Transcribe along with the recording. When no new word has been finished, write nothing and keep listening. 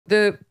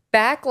the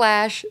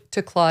backlash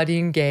to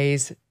Claudine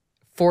Gay's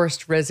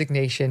forced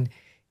resignation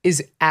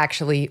is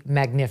actually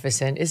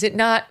magnificent. Is it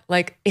not?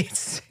 Like,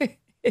 it's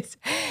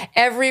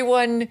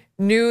everyone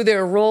knew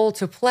their role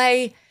to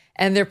play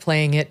and they're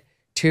playing it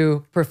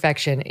to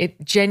perfection.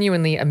 It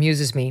genuinely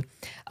amuses me.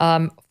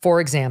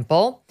 For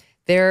example,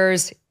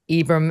 there's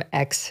Ibram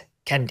X.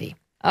 Kendi.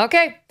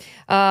 Okay.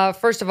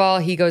 First of all,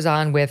 he goes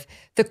on with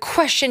the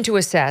question to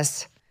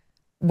assess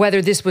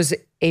whether this was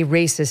a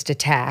racist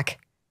attack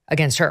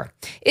against her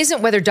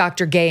isn't whether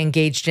Dr. Gay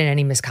engaged in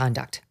any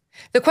misconduct.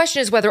 The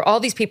question is whether all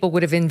these people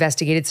would have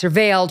investigated,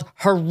 surveilled,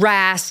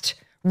 harassed,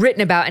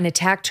 written about, and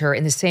attacked her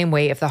in the same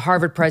way if the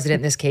Harvard president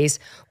in this case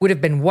would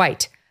have been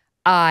white.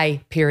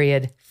 I,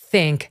 period,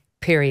 think,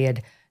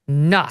 period,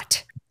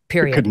 not,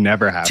 period. It could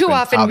never happen. Too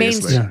often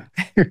mainstream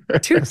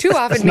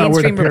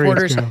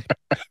reporters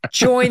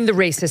join the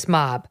racist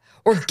mob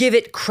or give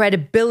it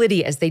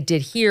credibility as they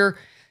did here,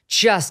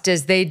 just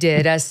as they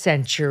did a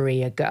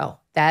century ago.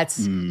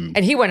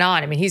 And he went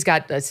on. I mean, he's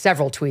got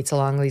several tweets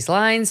along these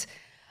lines.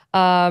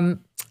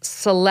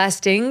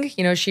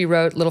 Celesting, she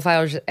wrote Little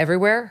Fires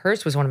Everywhere.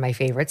 Hers was one of my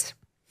favorites.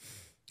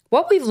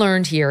 What we've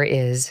learned here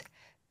is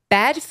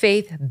bad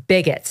faith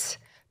bigots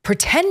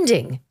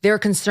pretending they're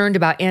concerned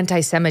about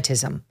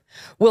anti-Semitism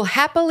will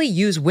happily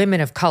use women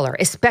of color,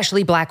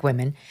 especially Black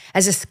women,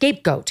 as a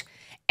scapegoat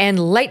and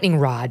lightning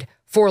rod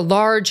for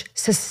large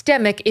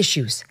systemic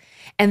issues,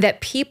 and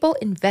that people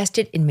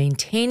invested in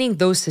maintaining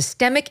those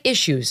systemic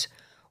issues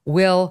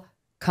will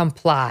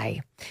comply.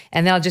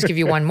 And then I'll just give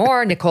you one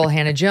more. Nicole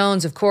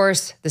Hannah-Jones, of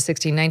course, the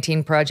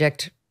 1619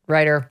 Project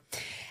writer.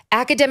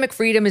 Academic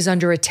freedom is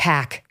under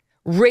attack.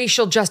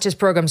 Racial justice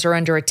programs are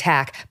under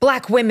attack.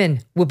 Black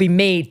women will be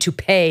made to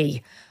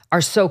pay.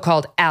 Our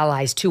so-called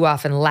allies too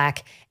often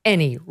lack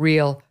any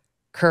real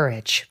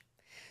courage.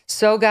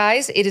 So,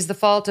 guys, it is the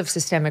fault of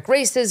systemic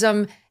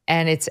racism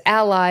and its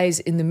allies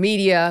in the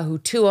media who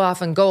too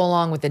often go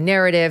along with the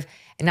narrative,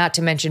 and not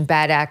to mention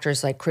bad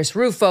actors like Chris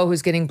Rufo,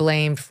 who's getting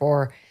blamed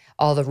for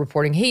all the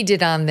reporting he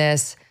did on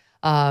this,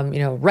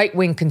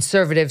 right-wing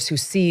conservatives who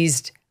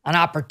seized an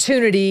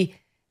opportunity,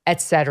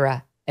 et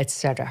cetera, et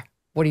cetera.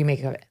 What do you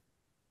make of it?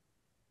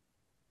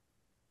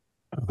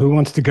 Who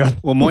wants to go?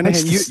 Well,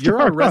 Moynihan,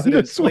 you're a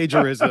resident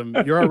plagiarism.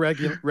 You're a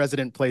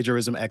resident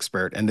plagiarism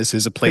expert, and this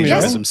is a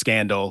plagiarism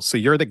scandal. So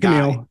you're the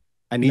guy.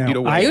 I need you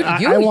to weigh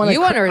in.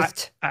 You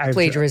unearthed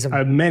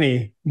plagiarism.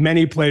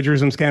 Many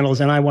plagiarism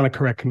scandals, and I want to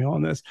correct Kmele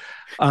on this.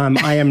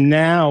 I am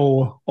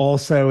now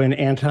also an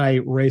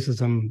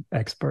anti-racism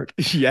expert.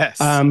 Yes.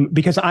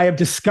 Because I have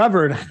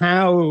discovered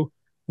how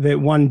that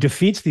one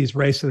defeats these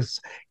racists.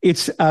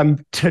 It's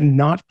to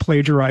not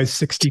plagiarize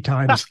 60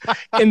 times.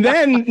 And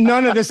then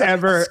none of this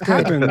ever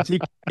happens.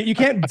 You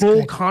can't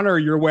Bull Connor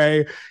your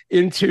way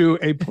into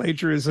a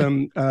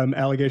plagiarism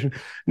allegation.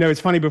 No, it's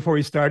funny, before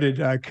we started,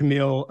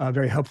 Kmele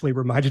very helpfully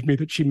reminded me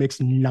that she makes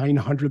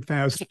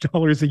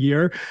 $900,000 a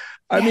year.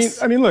 I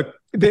mean, look,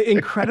 the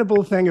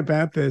incredible thing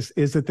about this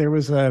is that there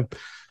was a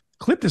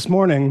clip this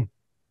morning,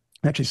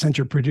 actually sent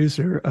your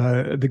producer,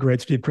 the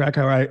great Steve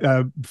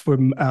Krakauer,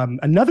 from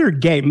another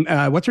Gay,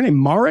 what's her name,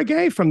 Mara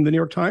Gay from the New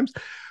York Times,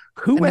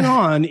 who went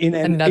on in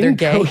an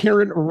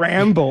incoherent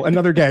ramble.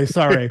 Another gay,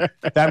 sorry.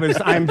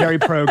 I'm very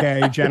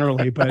pro-gay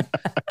generally, but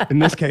in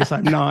this case,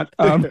 I'm not.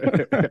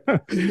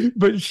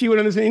 But she went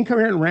on this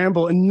incoherent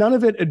ramble, and none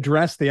of it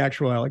addressed the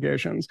actual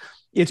allegations.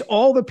 It's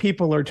all the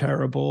people are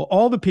terrible.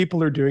 All the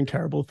people are doing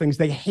terrible things.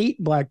 They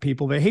hate Black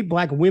people. They hate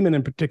Black women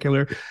in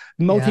particular.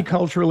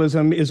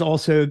 Multiculturalism is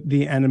also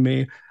the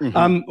enemy.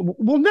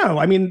 Well, no,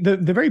 I mean, the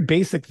very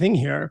basic thing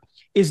here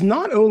is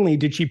not only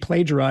did she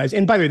plagiarize,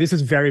 and by the way, this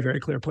is very, very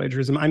clear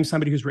plagiarism. I'm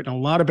somebody who's written a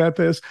lot about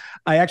this.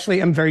 I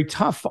actually am very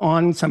tough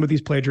on some of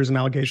these plagiarism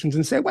allegations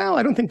and say, well,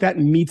 I don't think that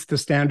meets the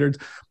standards.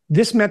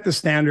 This met the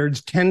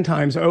standards 10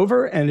 times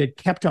over, and it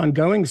kept on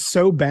going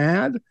so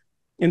bad,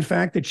 in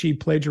fact, that she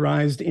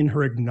plagiarized in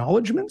her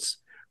acknowledgments,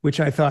 which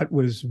I thought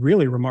was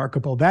really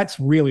remarkable. That's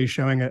really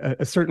showing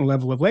a certain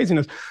level of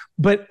laziness.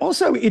 But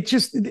also, it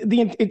shows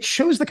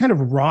the kind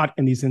of rot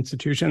in these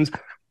institutions.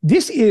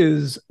 This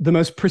is the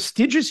most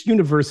prestigious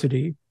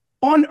university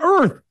on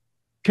earth.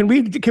 Can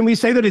we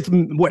say that it's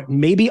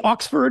maybe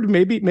Oxford,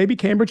 maybe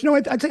Cambridge? No,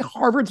 I'd say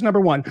Harvard's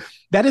number one.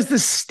 That is the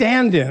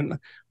stand-in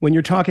when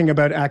you're talking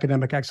about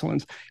academic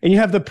excellence. And you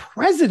have the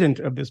president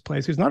of this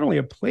place, who's not only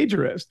a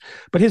plagiarist,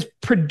 but has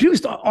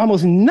produced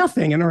almost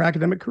nothing in her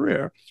academic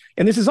career.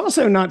 And this is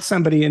also not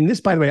somebody, and this,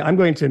 by the way, I'm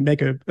going to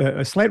make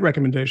a slight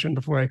recommendation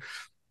before I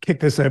kick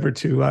this over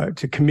to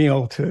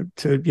Kmele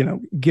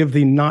to give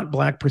the not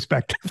Black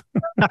perspective.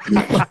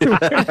 Kmele,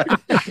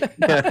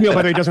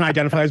 by the way, doesn't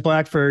identify as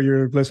Black, for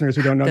your listeners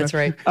who don't know. That's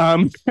right.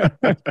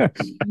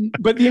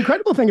 But the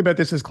incredible thing about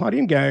this is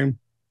Claudine Gay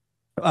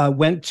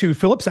went to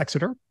Phillips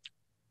Exeter,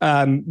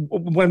 one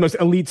of the most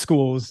elite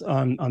schools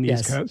on the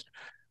East Coast.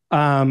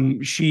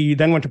 She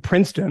then went to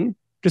Princeton,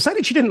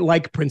 decided she didn't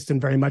like Princeton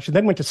very much, and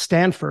then went to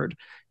Stanford,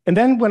 and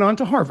then went on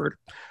to Harvard.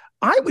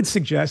 I would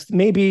suggest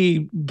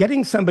maybe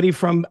getting somebody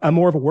from a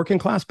more of a working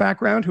class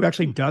background who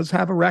actually does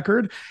have a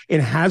record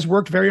and has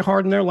worked very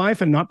hard in their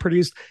life and not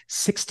produced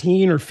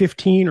 16 or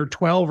 15 or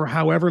 12 or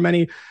however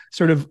many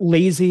sort of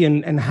lazy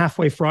and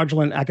halfway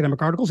fraudulent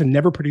academic articles and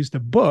never produced a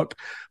book.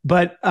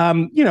 But,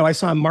 I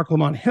saw Mark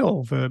Lamont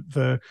Hill,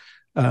 the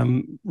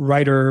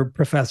writer,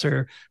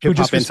 professor, hip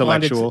hop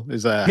intellectual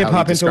is hip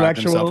hop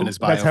intellectual in his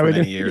bio for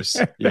many years.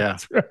 Yeah,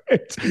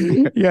 that's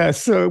right. Yeah,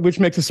 so which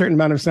makes a certain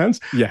amount of sense.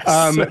 Yes,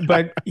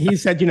 but he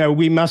said,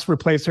 we must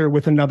replace her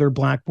with another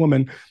Black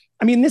woman.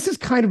 I mean, this is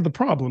kind of the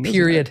problem.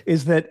 Period.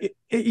 Is that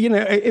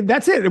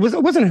that's it? It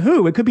wasn't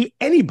who. It could be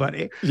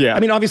anybody. Yeah.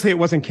 I mean, obviously, it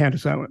wasn't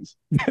Candace Owens.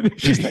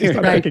 He's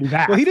not thinking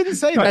that. Well, he didn't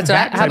say that. That's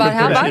right.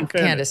 How about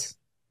Candace?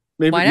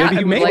 Maybe, why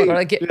not?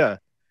 Maybe, yeah.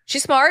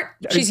 She's smart.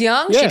 She's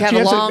young. She'd have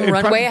a long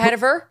runway ahead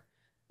of her.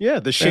 Yeah,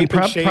 the shape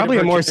and shade probably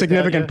of a more genitalia.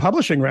 Significant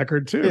publishing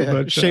record too. Yeah,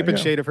 but shape and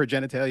shade of her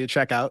genitalia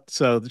check out,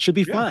 so it should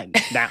be fine.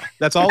 Now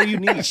that's all you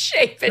need.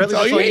 Shape and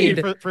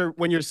shade for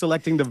when you're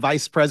selecting the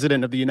vice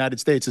president of the United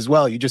States as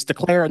well. You just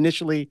declare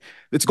initially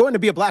it's going to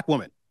be a Black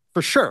woman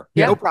for sure.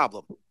 Yeah, no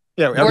problem.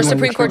 Yeah, or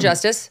Supreme Court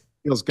justice.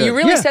 Feels good. You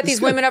really set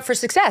these women up for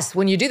success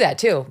when you do that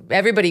too.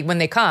 Everybody, when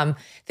they come,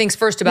 thinks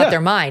first about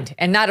their mind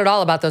and not at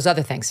all about those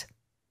other things.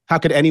 How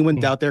could anyone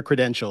doubt their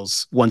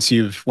credentials once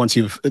you've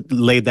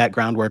laid that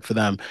groundwork for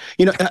them?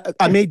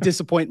 I may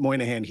disappoint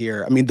Moynihan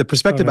here. I mean, the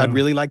perspective I'd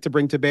really like to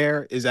bring to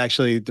bear is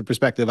actually the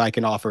perspective I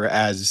can offer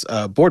as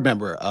a board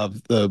member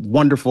of the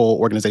wonderful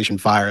organization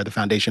FIRE, the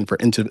Foundation for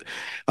you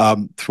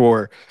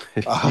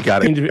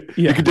got it.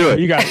 You can do it.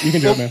 You got it. You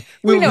can do it, man.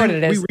 We know what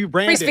it is. We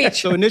rebranded it.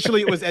 So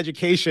initially it was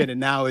education, and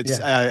now it's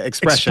expression.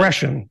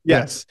 Expression.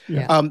 Yes.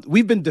 Yeah.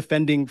 We've been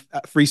defending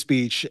free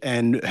speech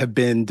and have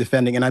been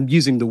defending, and I'm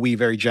using the we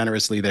very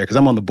generously there because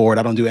I'm on the board.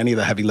 I don't do any of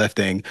the heavy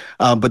lifting,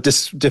 but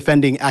just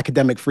defending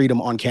academic freedom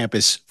on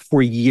campus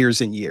for years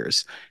and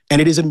years.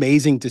 And it is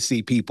amazing to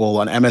see people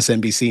on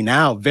MSNBC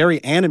now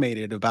very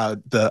animated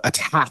about the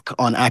attack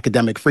on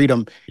academic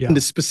freedom in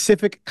the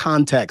specific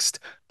context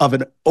of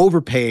an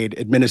overpaid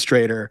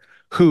administrator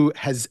who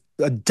has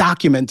a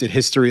documented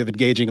history of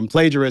engaging in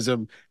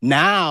plagiarism.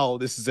 Now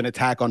this is an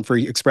attack on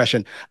free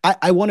expression.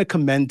 I want to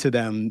commend to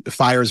them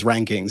FIRE's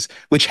rankings,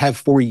 which have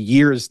for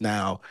years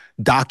now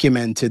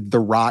documented the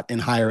rot in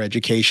higher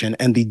education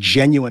and the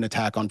genuine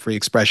attack on free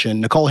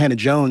expression. Nikole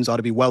Hannah-Jones ought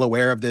to be well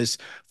aware of this.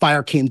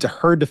 FIRE came to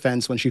her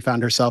defense when she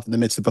found herself in the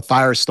midst of a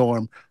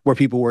firestorm where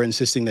people were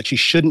insisting that she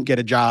shouldn't get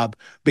a job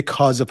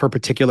because of her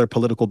particular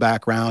political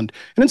background,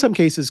 and in some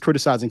cases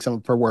criticizing some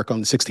of her work on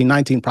the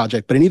 1619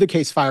 Project. But in either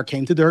case, FIRE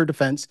came to her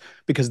defense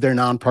because they're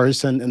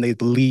nonpartisan and they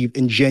believe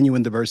in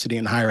genuine diversity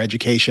in higher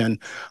education,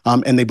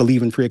 and they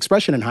believe in free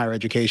expression in higher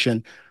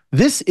education.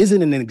 This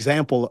isn't an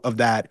example of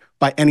that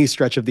by any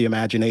stretch of the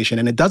imagination.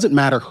 And it doesn't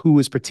matter who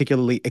is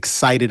particularly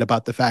excited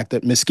about the fact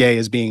that Miss Gay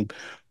is being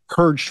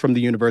purged from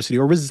the university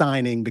or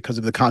resigning because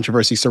of the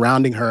controversy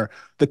surrounding her.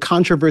 The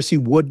controversy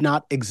would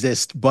not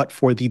exist but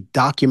for the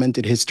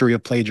documented history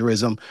of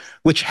plagiarism,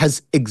 which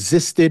has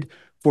existed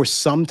for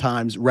some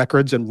time.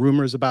 Records and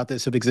rumors about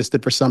this have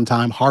existed for some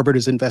time. Harvard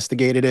has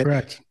investigated it.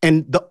 Correct.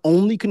 And the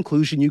only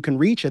conclusion you can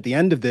reach at the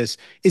end of this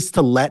is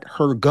to let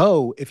her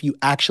go if you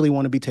actually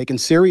want to be taken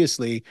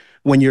seriously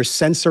when you're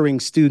censoring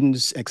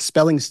students,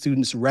 expelling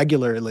students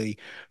regularly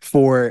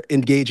for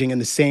engaging in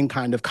the same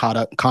kind of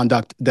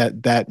conduct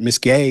that Ms.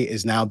 Gay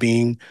is now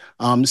being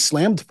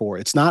slammed for.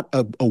 It's not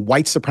a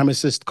white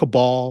supremacist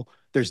cabal.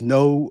 There's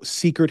no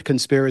secret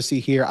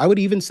conspiracy here. I would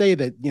even say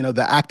that, the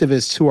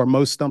activists who are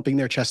most thumping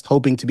their chest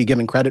hoping to be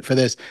given credit for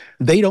this,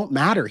 they don't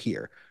matter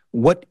here.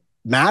 What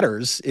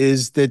matters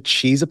is that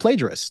she's a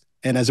plagiarist.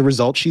 And as a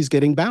result, she's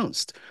getting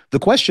bounced. The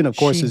question, of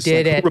course, is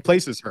who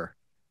replaces her?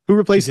 Who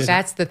replaces her?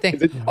 That's the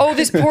thing. Oh,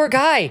 this poor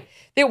guy.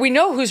 We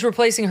know who's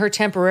replacing her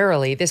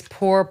temporarily. This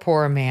poor,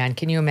 poor man.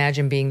 Can you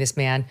imagine being this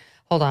man?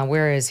 Hold on.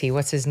 Where is he?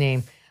 What's his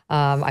name?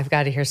 I've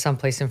got it here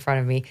someplace in front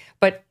of me.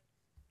 But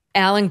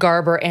Alan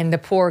Garber, and the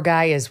poor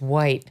guy is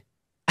white.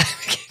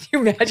 Can you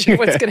imagine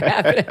what's going to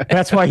happen?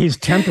 That's why he's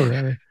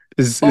temporary.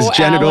 His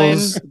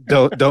genitals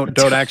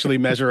don't actually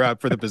measure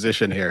up for the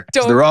position here.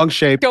 It's the wrong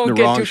shape. Don't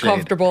get too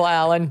comfortable,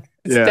 Alan.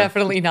 It's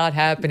definitely not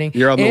happening.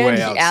 You're on the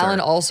way out, Alan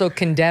sir. also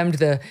condemned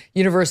the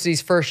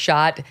university's first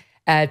shot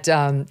at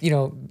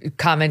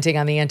commenting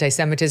on the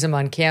anti-Semitism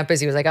on campus.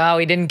 He was like, "Oh,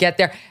 he didn't get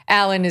there."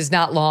 Alan is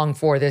not long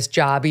for this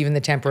job, even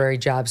the temporary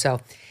job. So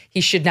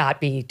he should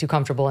not be too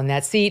comfortable in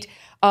that seat.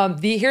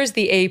 Here's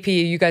the AP.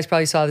 You guys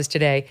probably saw this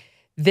today.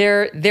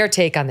 Their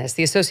take on this,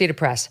 the Associated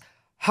Press.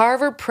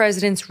 Harvard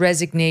president's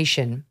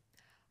resignation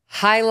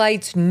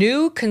highlights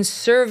new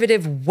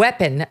conservative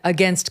weapon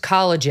against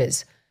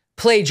colleges,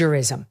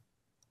 plagiarism.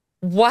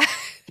 What?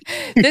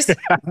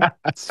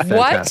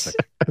 What?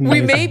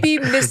 We may be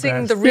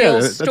missing the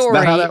real story,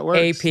 that's not how that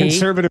works. AP.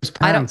 Conservatives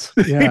pounce.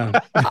 Yeah.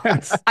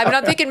 I'm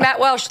not thinking Matt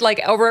Welch,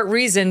 like over at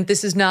Reason,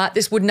 this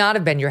would not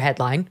have been your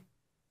headline.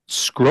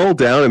 Scroll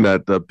down in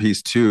that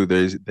piece too.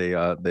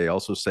 They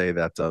also say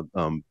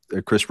that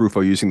Chris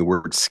Rufo using the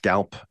word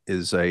scalp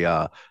is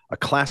a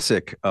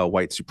classic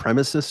white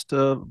supremacist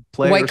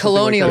play. White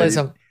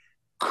colonialism. Like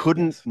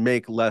couldn't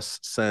make less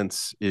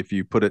sense if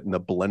you put it in a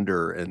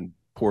blender and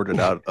poured it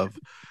out of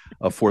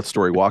a 4th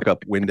story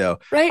walk-up window.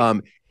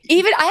 Right.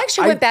 Even I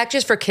actually went back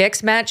just for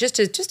kicks, Matt, just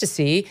to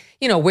see,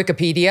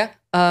 Wikipedia.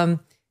 How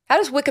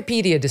does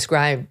Wikipedia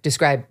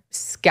describe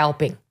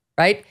scalping,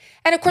 right?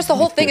 And of course, the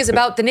whole thing is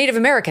about the Native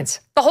Americans.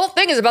 The whole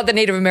thing is about the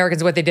Native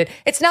Americans, what they did.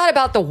 It's not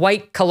about the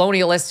white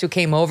colonialists who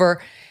came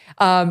over.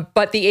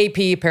 But the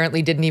AP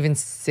apparently didn't even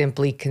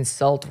simply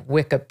consult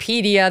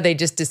Wikipedia. They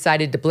just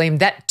decided to blame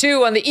that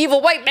too on the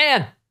evil white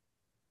man.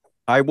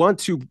 I want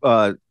to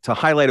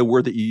highlight a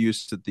word that you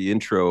used at the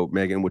intro,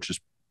 Megyn, which is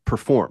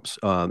performs.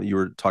 You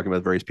were talking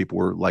about various people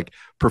were like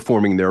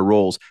performing their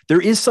roles. There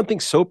is something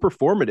so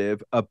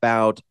performative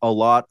about a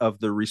lot of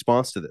the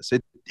response to this.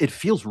 It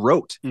feels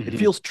rote. It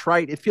feels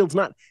trite. It feels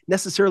not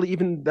necessarily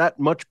even that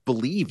much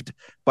believed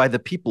by the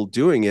people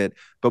doing it.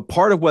 But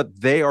part of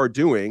what they are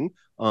doing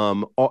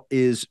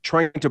is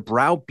trying to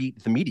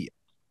browbeat the media.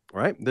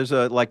 Right. There's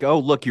oh,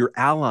 look, your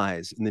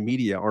allies in the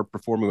media aren't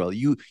performing well.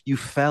 You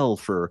fell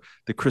for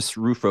the Chris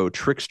Rufo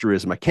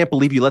tricksterism. I can't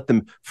believe you let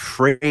them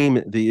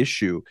frame the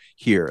issue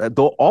here.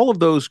 Though all of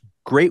those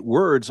great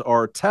words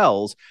are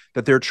tells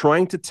that they're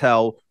trying to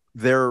tell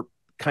their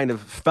kind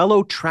of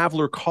fellow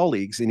traveler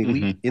colleagues in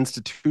elite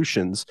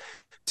institutions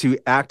to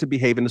act and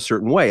behave in a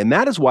certain way. And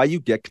that is why you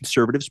get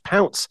conservatives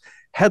pounce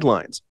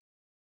headlines.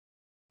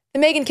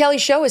 The Megyn Kelly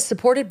Show is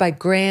supported by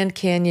Grand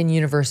Canyon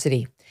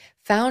University.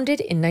 Founded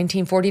in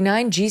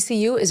 1949,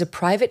 GCU is a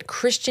private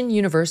Christian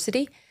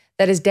university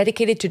that is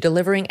dedicated to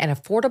delivering an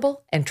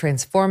affordable and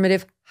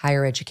transformative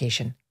higher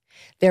education.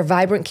 Their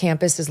vibrant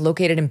campus is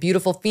located in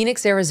beautiful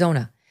Phoenix,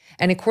 Arizona,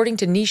 and according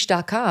to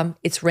niche.com,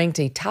 it's ranked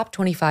a top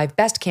 25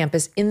 best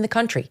campus in the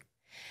country.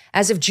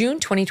 As of June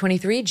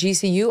 2023,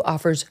 GCU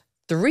offers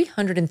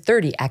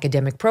 330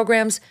 academic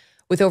programs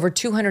with over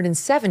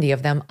 270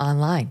 of them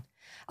online,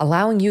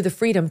 allowing you the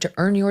freedom to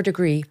earn your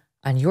degree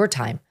on your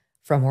time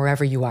from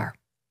wherever you are.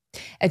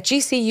 At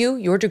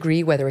GCU, your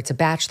degree, whether it's a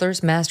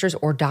bachelor's, master's,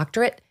 or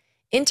doctorate,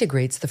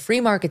 integrates the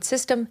free market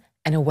system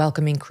and a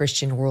welcoming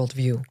Christian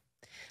worldview.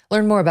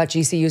 Learn more about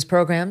GCU's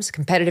programs,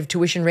 competitive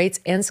tuition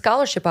rates, and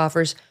scholarship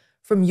offers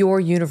from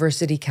your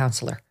university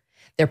counselor.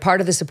 They're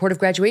part of the supportive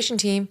graduation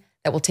team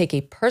that will take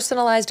a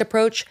personalized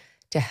approach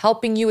to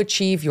helping you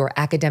achieve your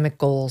academic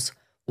goals,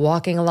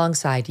 walking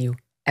alongside you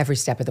every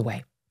step of the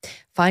way.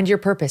 Find your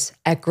purpose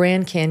at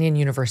Grand Canyon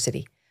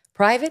University.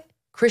 Private,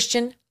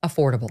 Christian,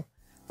 affordable.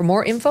 For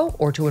more info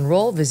or to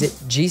enroll, visit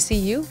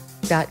gcu.edu.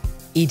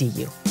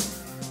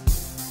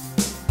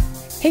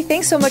 Hey,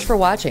 thanks so much for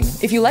watching.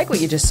 If you like what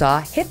you just saw,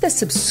 hit the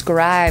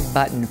subscribe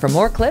button for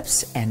more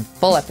clips and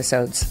full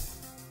episodes.